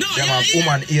 listen. No, Them have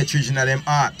woman hatred in them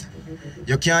heart.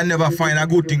 You can never find a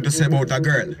good thing to say about a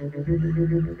girl.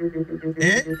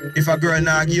 Eh? If a girl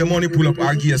now give you money pull up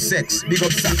or give you sex, big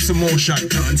up sex emotion.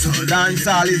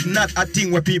 Dancehall is not a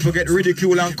thing where people get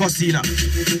ridiculed and cussing.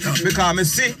 Because I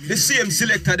see the same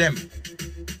selector them.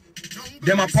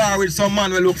 Them a par with some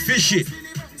man will look fishy.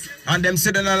 And them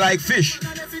say they don't like fish.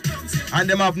 And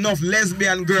them have enough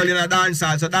lesbian girl in a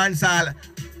dancehall. So dancehall,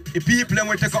 the people them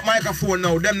will take up microphone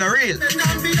now, them not real.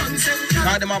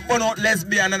 Because them a burn out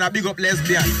lesbian and a big up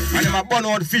lesbian. And them a burn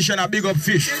out fish and a big up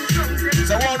fish.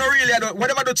 So what do really do? What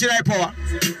them a do tonight, power?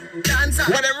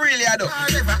 What them really do?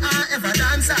 What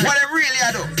them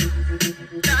really do?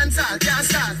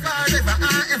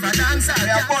 They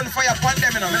are bonfire upon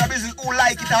them, you know. My business who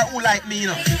like it or who like me, you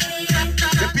know.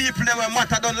 The people them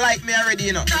matter don't like me already,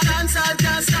 you know.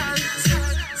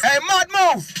 Hey, mad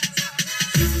move!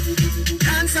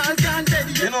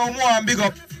 You know, more and big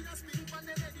up.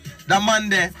 That man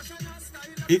there,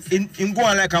 him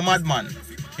going like a madman.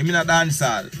 Him in a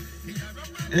dancehall.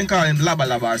 They didn't call him Laba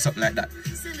Laba or something like that.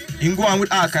 Him going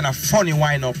with all kind of funny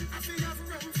wind up.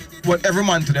 But every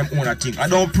man to them own a thing. I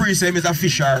don't pre-say him is a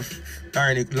fish or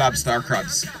any lobster or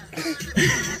crabs.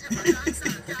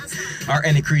 Or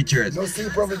any creatures. No sea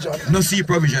provision. No sea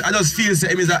provision. I just feel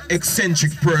him is an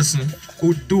eccentric person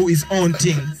who do his own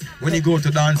thing when he go to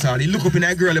dancehall. He look up in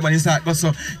a girl and he start, but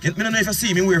so, I don't know if I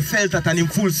see him wear felt hat and him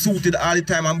full suited all the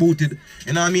time and booted.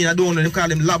 You know what I mean? I don't know, they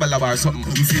call him Laba Laba or something.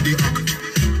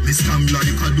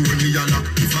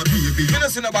 You don't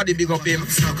see nobody big up him.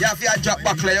 You have to drop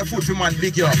back like your foot for man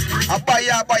big you up. I buy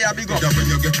you big up.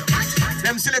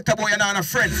 Them selector boy and a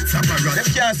friend. Them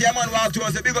can't see a man walk to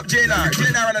us and big up JNR.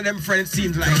 JNR and them friends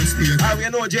seems like. And we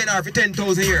know JNR for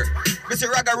 10,000 here. Mr.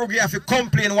 Ragarugi have to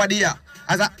complain what they are.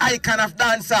 As an icon of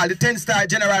dancehall, the 10-star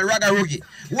General Ragarugi.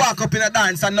 Walk up in a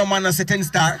dance and no man has a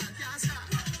 10-star.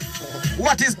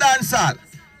 What is dancehall?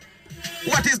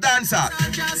 What is dancehall?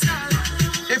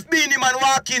 If Beanie Man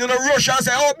walk in and rush and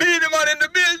say, oh, Beanie Man in the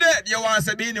building, you want to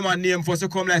say Beanie Man name first to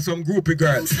come like some groupie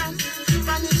girls.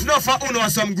 Not for uno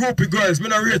and some groupie girls, me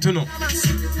not rate to know.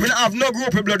 Me not have no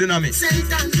groupie blood in me.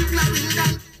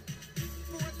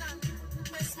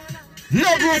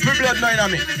 No groupie blood no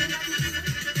in me.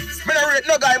 Me not rate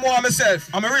no guy more than myself.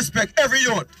 And I respect every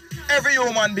youth, every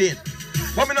human being.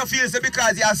 But me not feel say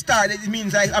because you're a star, it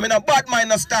means like, I mean a bad mind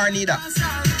no star neither.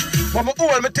 But I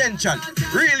hold my tension.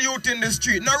 Real youth in the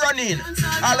street, no running.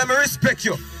 All of me respect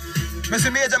you. I say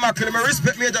Major Mackerel, I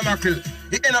respect Major Mackerel.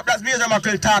 It end up that Major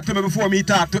Mackerel talk to me before me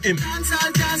talk to him.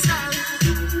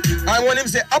 And when him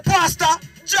say, a pastor,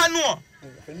 John no.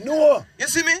 No. You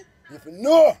see me?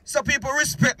 No. So people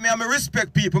respect me and I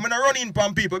respect people. I'm not running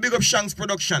from people. Big up Shanks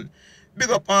Production. Big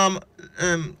up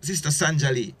Sister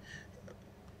Sanjali.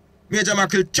 Major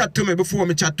Mackerel chat to me before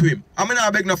me chat to him. I'm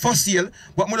not beg no for sale,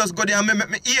 but I just go there and make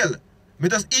me heal. Me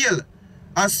just heal.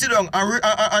 And sit down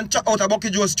and chat out a Bucky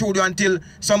Joe studio until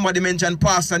somebody mention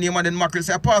Pastar name and then Mackerel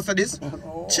say, Pastar this?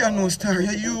 Chano star,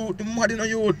 you the mad in a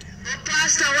youth.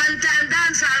 Pastar one time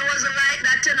dancehall wasn't like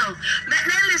that, you know. But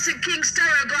then listen King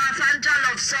Stereograph and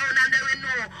Jollof sound and then we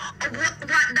know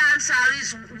what dancehall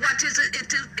is, what is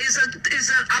it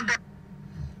is about.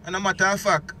 And a matter of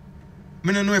fact,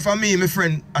 I don't know if I me, my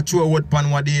friend, I throw a word pan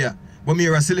what they are. But me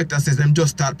a selector says them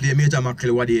just start playing Major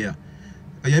Mackerel what they are.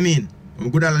 What you mean?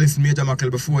 I'm good at listen Major Mackerel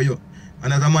before you.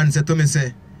 And as a man said to me,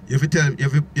 say, you have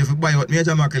to buy out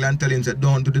Major Mackerel and tell him, say,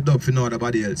 don't do the dub for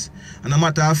nobody else. And a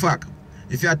matter of fact,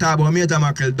 if you talk about Major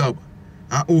Mackerel dub,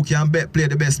 and who can play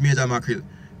the best Major Mackerel,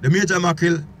 the Major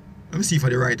Mackerel, let me see for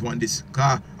the right one this.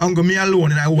 Because I'm going to be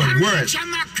alone in the whole world. Major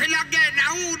Mackerel again,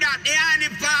 who that? The only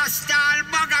pastor,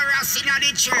 buggeras in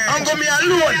the church. I'm going to be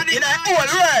alone in the whole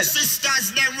world.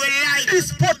 Sisters, them will like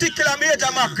this particular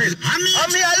Major Mackerel. I'm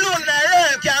me alone in the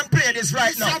world can play this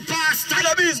right now. So pastor, in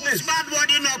the business. Bad word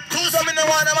in a cuss. So me no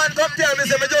want a man come tell me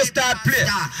say me just start play.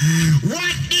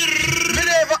 What the... Me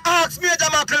never ask Major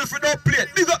Mackerel for no play.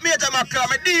 Big up Major Mackerel,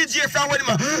 my DJ from when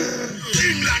him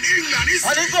England.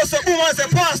 and he goes to boom and say,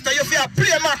 Pastor, you feel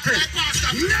play Mackerel.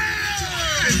 No!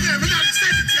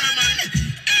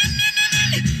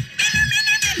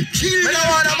 Me don't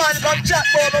want a man come chat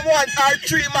about me 1 or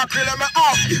 3 mackerel in my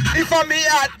house. If I'm me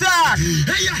attack.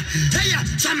 Where you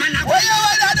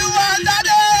wanna do one that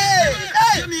day?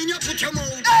 Hey, where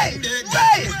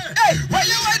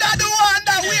you wanna do one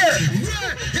that weird?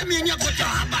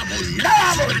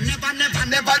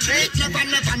 Never drink,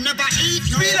 never eat.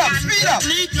 Speed up. Speed up.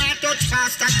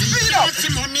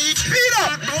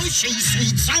 She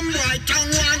sweet, some boy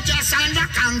tongue want just on the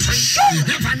country.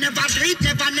 Never drink,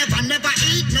 never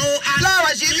eat no.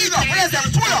 Laura, she big up. Where's the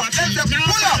pull up? There's the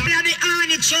pull up. We are the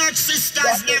Horny church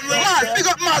sisters. Mars, big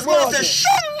up Mars. Where's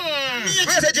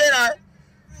the Jenner?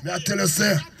 Me I tell you,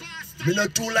 sir. Me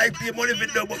not too like pay money for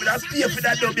dub, but I pay for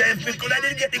that dub. If I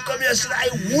didn't get the commission, I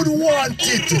would want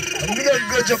it. Me not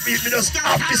grudge up it. Me just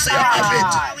happy say I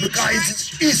have it because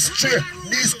it's history.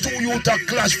 These two youth are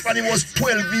clash when he was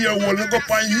 12-year-old. Look up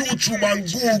on YouTube and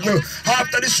Google.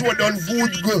 After the show done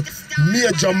Google,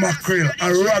 Major Mackerel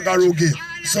and Ragarugi.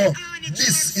 So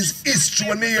this is history.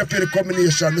 When me hear the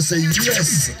combination, I say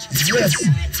yes.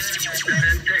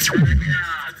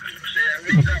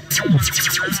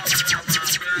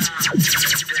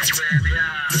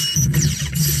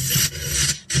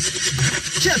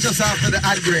 Catch us after the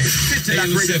ad grade.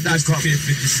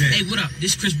 Hey, what up?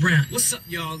 This Chris Brown. What's up,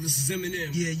 y'all? This is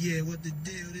Eminem. Yeah, what the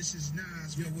deal? This is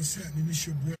Nas. Yo, what's happening? This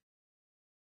your boy.